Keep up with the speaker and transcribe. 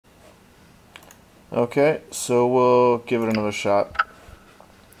Okay, so we'll give it another shot.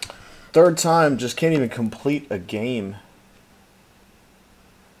 Third time, just can't even complete a game.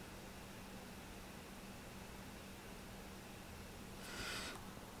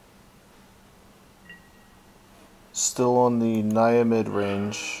 Still on the Naya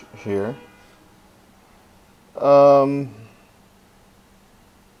Midrange here.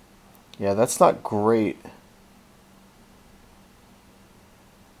 Yeah, that's not great.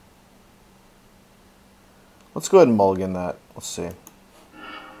 Let's go ahead and mulligan that. Let's see.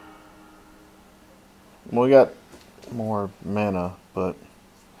 Well, we got more mana, but...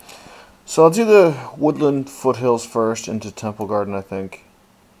 So I'll do the Woodland Foothills first into Temple Garden, I think.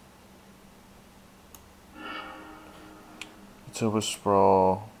 Utopia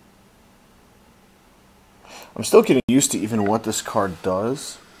Sprawl. I'm still getting used to even what this card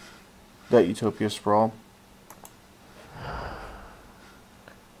does. That Utopia Sprawl.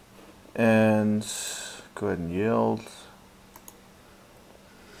 And go ahead and yield.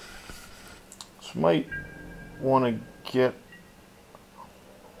 So might want to get...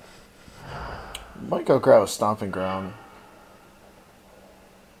 Might go grab a Stomping Ground.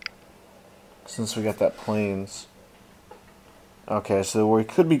 Since we got that Plains. Okay, so we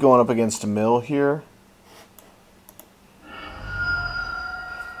could be going up against a mill here.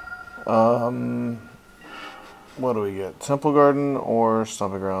 What do we get? Temple Garden or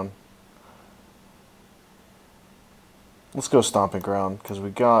Stomping Ground? Let's go Stomping Ground, because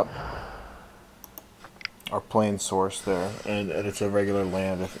we got our Plain source there, and it's a regular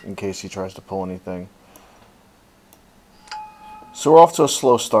land in case he tries to pull anything. So we're off to a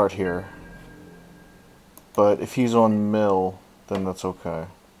slow start here. But if he's on mill, then that's okay.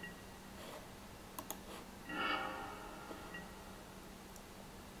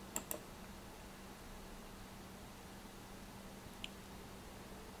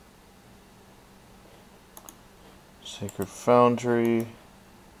 Sacred Foundry.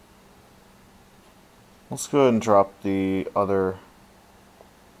 Let's go ahead and drop the other...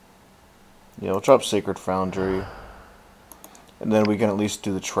 Yeah, we'll drop Sacred Foundry. And then we can at least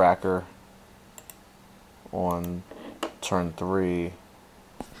do the tracker on turn 3.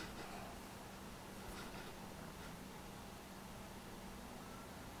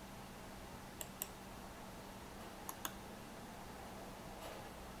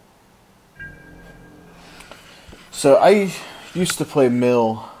 So I used to play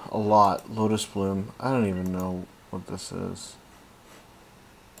Mill a lot, Lotus Bloom. I don't even know what this is.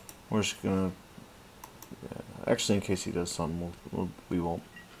 We're just gonna... Yeah. Actually, in case he does something, we won't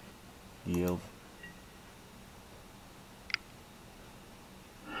yield.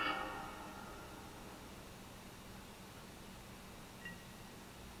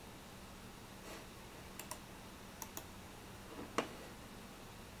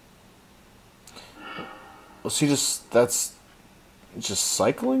 Was he just... That's... Just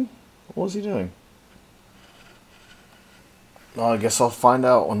cycling? What was he doing? Well, I guess I'll find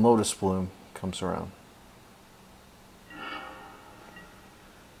out when Lotus Bloom comes around.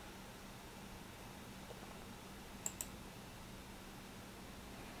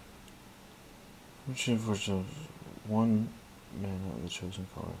 Which of one mana of the chosen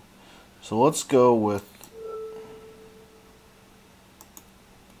color? So let's go with...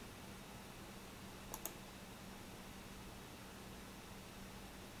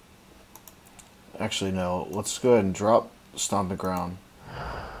 Actually, no. Let's go ahead and drop Stomping Ground.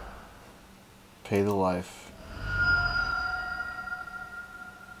 Pay the life.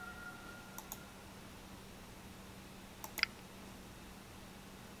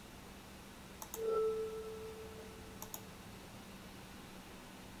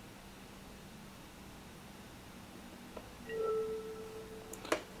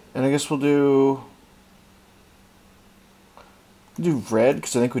 And I guess we'll do red,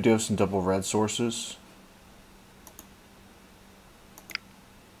 because I think we do have some double red sources.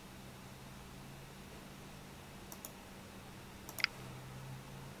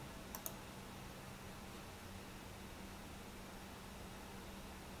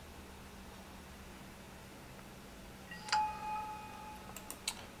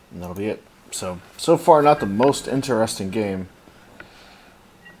 And that'll be it. So far, not the most interesting game.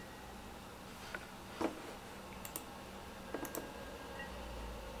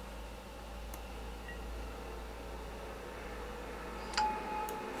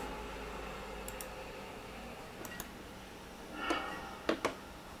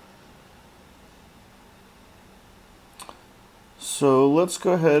 So let's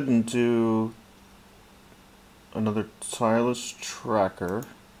go ahead and do another tireless tracker.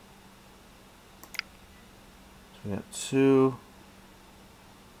 So we got 2.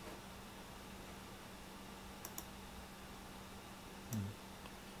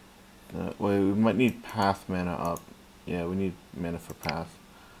 Wait, we might need path mana up. Yeah, we need mana for path.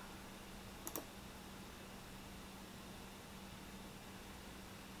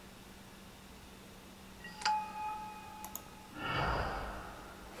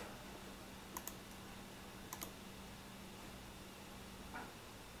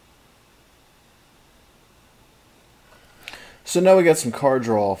 So now we got some card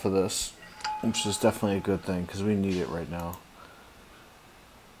draw for this, which is definitely a good thing because we need it right now.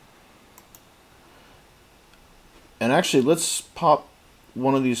 And actually, let's pop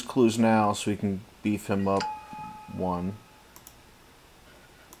one of these clues now so we can beef him up one.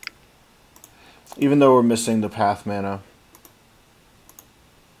 Even though we're missing the path mana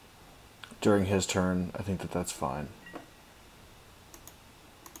during his turn, I think that that's fine.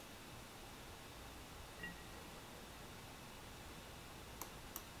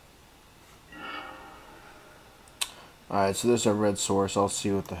 Alright, so there's our red source. I'll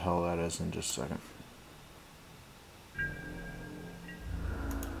see what the hell that is in just a second.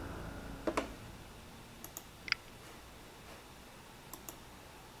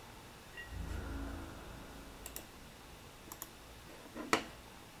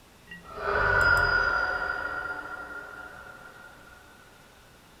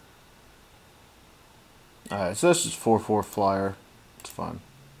 Alright, so this is 4/4 flyer. It's fine.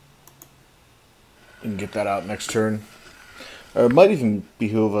 We can get that out next turn. Or it might even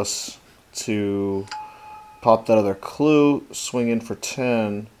behoove us to pop that other clue, swing in for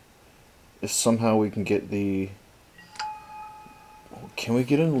 10. If somehow we can get the... Can we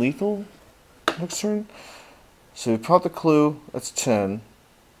get in lethal next turn? So we pop the clue, that's 10.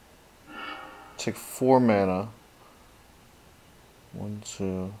 Take 4 mana. 1,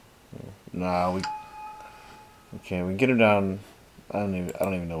 2... Nah, we can't. We can get him down... I don't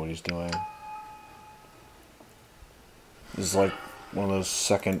even know what he's doing. This is like one of those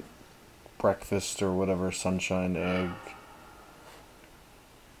second breakfast or whatever, sunshine egg.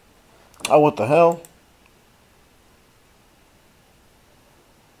 Oh, what the hell?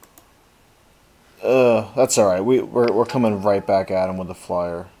 That's alright. We're coming right back at him with the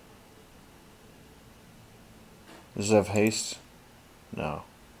flyer. Does it have haste? No.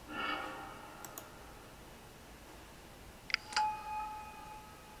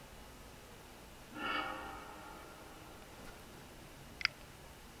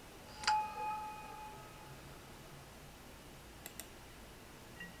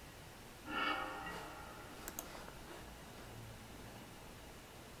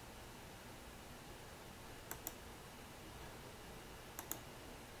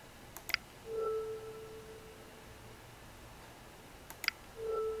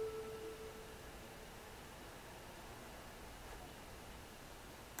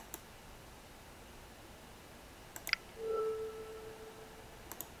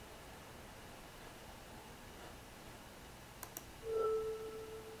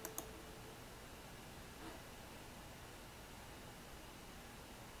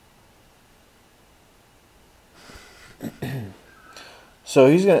 So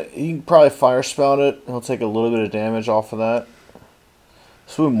he can probably fire spout it. He'll take a little bit of damage off of that.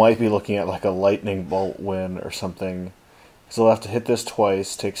 So we might be looking at like a lightning bolt win or something. So he'll have to hit this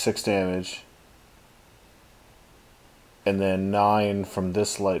twice, take 6 damage. And then 9 from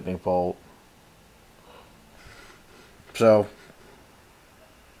this lightning bolt. So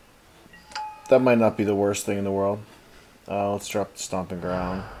that might not be the worst thing in the world. Let's drop the stomping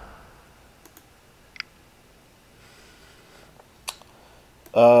ground.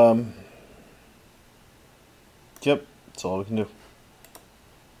 Yep, that's all we can do.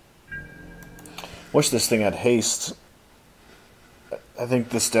 Wish this thing had haste. I think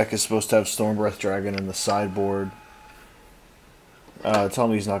this deck is supposed to have Stormbreath Dragon in the sideboard. Tell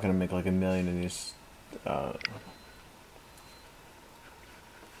me he's not going to make like a million of these. So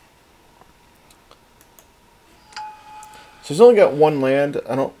he's only got 1 land.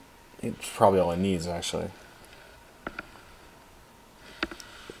 It's probably all he needs, actually.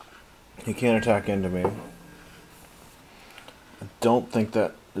 He can't attack into me. I don't think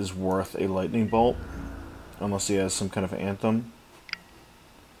that is worth a lightning bolt. Unless he has some kind of anthem.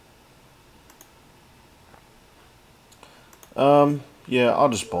 Yeah, I'll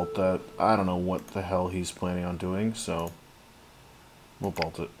just bolt that. I don't know what the hell he's planning on doing, so we'll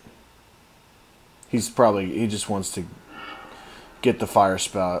bolt it. He just wants to get the fire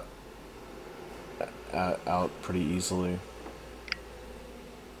spout out pretty easily.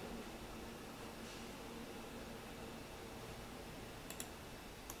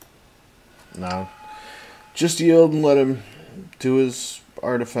 No. Just yield and let him do his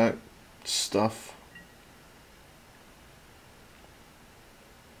artifact stuff.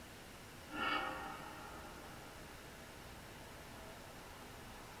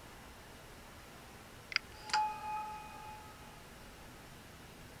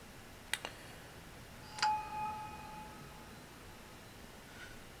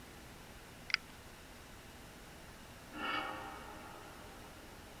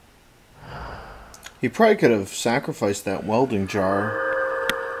 He probably could have sacrificed that welding jar.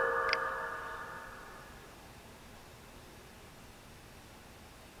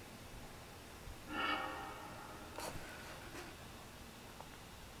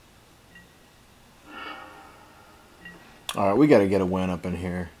 Alright, we gotta get a win up in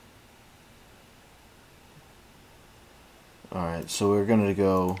here. Alright, so we're gonna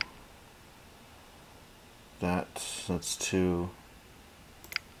go... That's 2,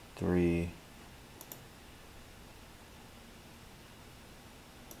 3...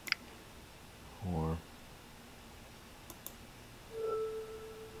 4...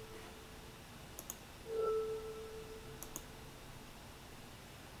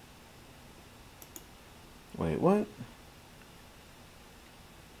 Wait, what?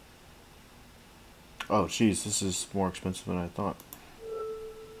 Oh, jeez, this is more expensive than I thought.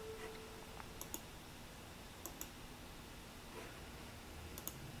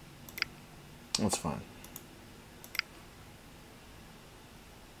 That's fine.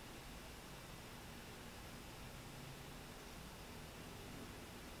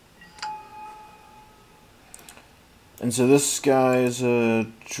 And so this guy is a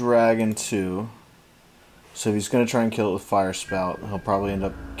dragon too. So if he's gonna try and kill it with fire spout, he'll probably end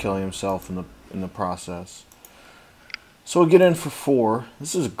up killing himself in the process. So we'll get in for 4.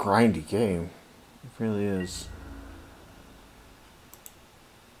 This is a grindy game. It really is.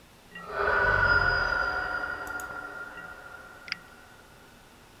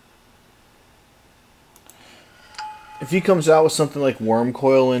 If he comes out with something like Worm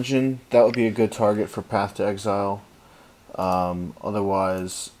Coil Engine, that would be a good target for Path to Exile.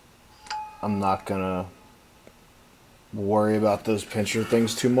 Otherwise, I'm not gonna worry about those pincher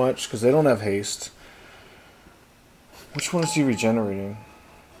things too much because they don't have haste. Which one is he regenerating?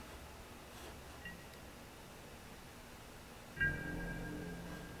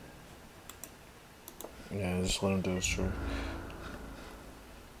 Yeah, just let him do his turn.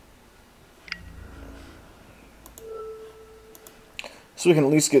 So we can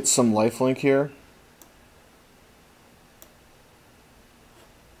at least get some lifelink here.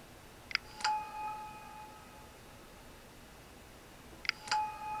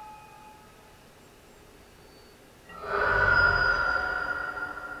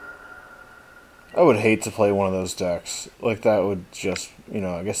 I would hate to play one of those decks. Like, that would just, you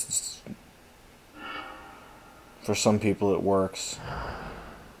know, I guess it's, for some people it works.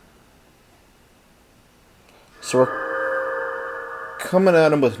 So we're coming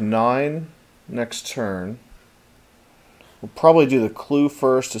at him with 9 next turn. We'll probably do the clue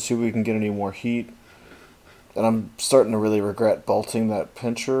first to see if we can get any more heat. And I'm starting to really regret bolting that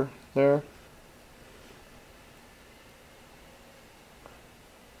pincher there.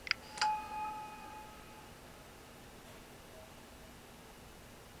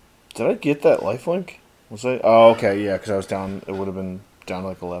 Did I get that lifelink? Was I? Oh, okay, yeah, because I was down. It would have been down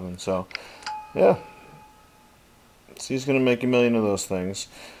like 11. So, yeah. So he's going to make a million of those things.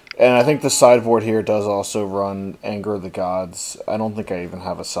 And I think the sideboard here does also run Anger of the Gods. I don't think I even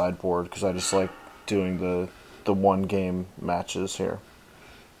have a sideboard because I just like doing the one-game matches here.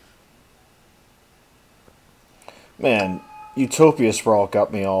 Man, Utopia Sprawl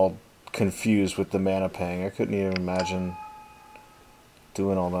got me all confused with the Mana Pang. I couldn't even imagine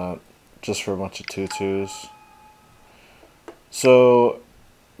doing all that just for a bunch of 2/2s. So,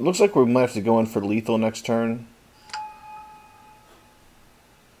 it looks like we might have to go in for lethal next turn.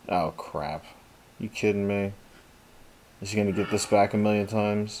 Oh, crap. You kidding me? Is he going to get this back a million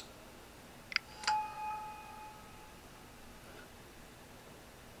times?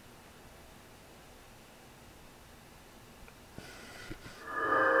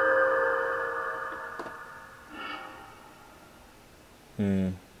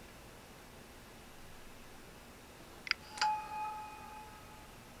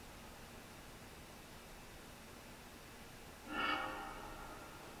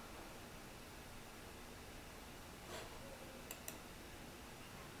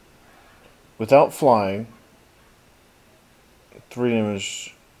 Without flying, 3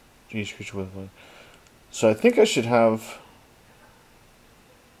 damage each creature with one. So I think I should have...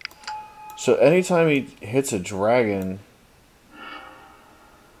 So anytime he hits a dragon...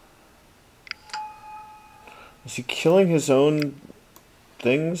 Is he killing his own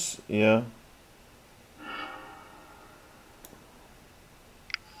things? Yeah.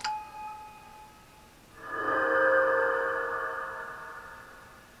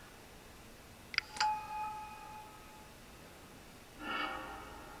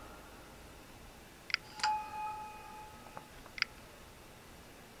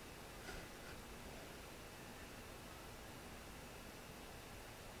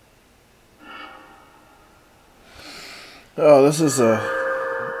 Oh, this is a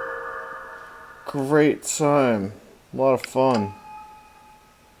great time. A lot of fun.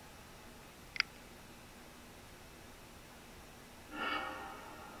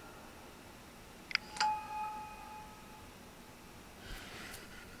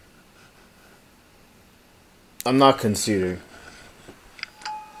 I'm not conceding.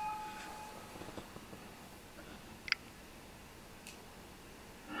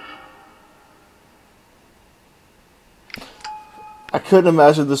 I couldn't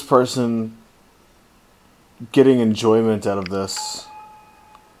imagine this person getting enjoyment out of this.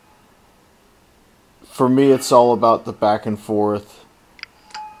 For me, it's all about the back and forth,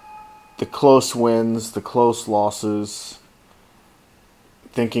 the close wins, the close losses,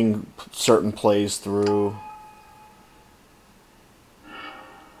 thinking certain plays through.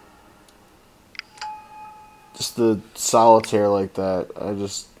 Just the solitaire like that, I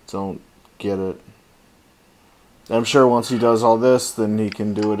just don't get it. I'm sure once he does all this, then he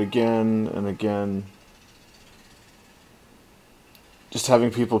can do it again and again. Just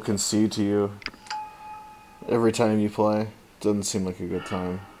having people concede to you every time you play doesn't seem like a good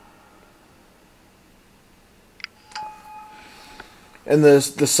time. And the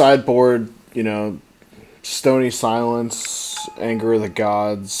sideboard, you know, Stony Silence, Anger of the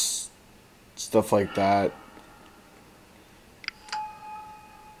Gods, stuff like that.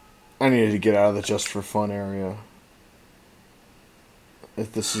 I needed to get out of the just for fun area.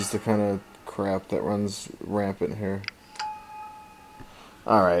 If this is the kind of crap that runs rampant here.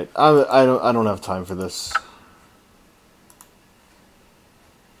 All right, I don't have time for this.